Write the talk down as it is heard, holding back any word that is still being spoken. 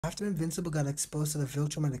After Invincible got exposed to the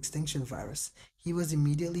Viltrumite extinction virus, he was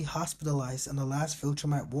immediately hospitalized on the last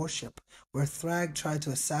Viltrumite warship, where Thragg tried to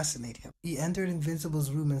assassinate him. He entered Invincible's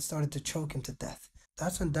room and started to choke him to death.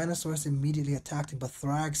 That's when Dinosaurs immediately attacked him, but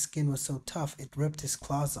Thragg's skin was so tough it ripped his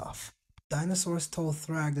claws off. Dinosaurs told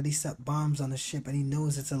Thragg that he set bombs on the ship and he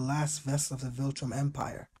knows it's the last vessel of the Viltrum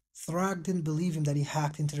Empire. Thragg didn't believe him that he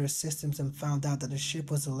hacked into their systems and found out that the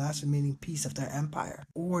ship was the last remaining piece of their empire,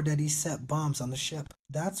 or that he set bombs on the ship.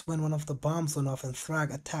 That's when one of the bombs went off and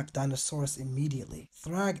Thragg attacked Dinosaurus immediately.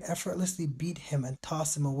 Thragg effortlessly beat him and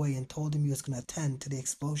tossed him away and told him he was going to attend to the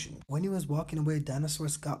explosion. When he was walking away,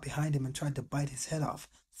 Dinosaurus got behind him and tried to bite his head off.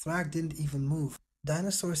 Thragg didn't even move.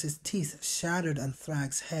 Dinosaurus' teeth shattered on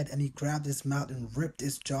Thragg's head and he grabbed his mouth and ripped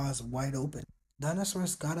his jaws wide open.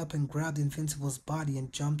 Dinosaurs got up and grabbed Invincible's body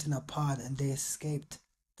and jumped in a pod and they escaped,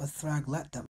 but Thragg let them.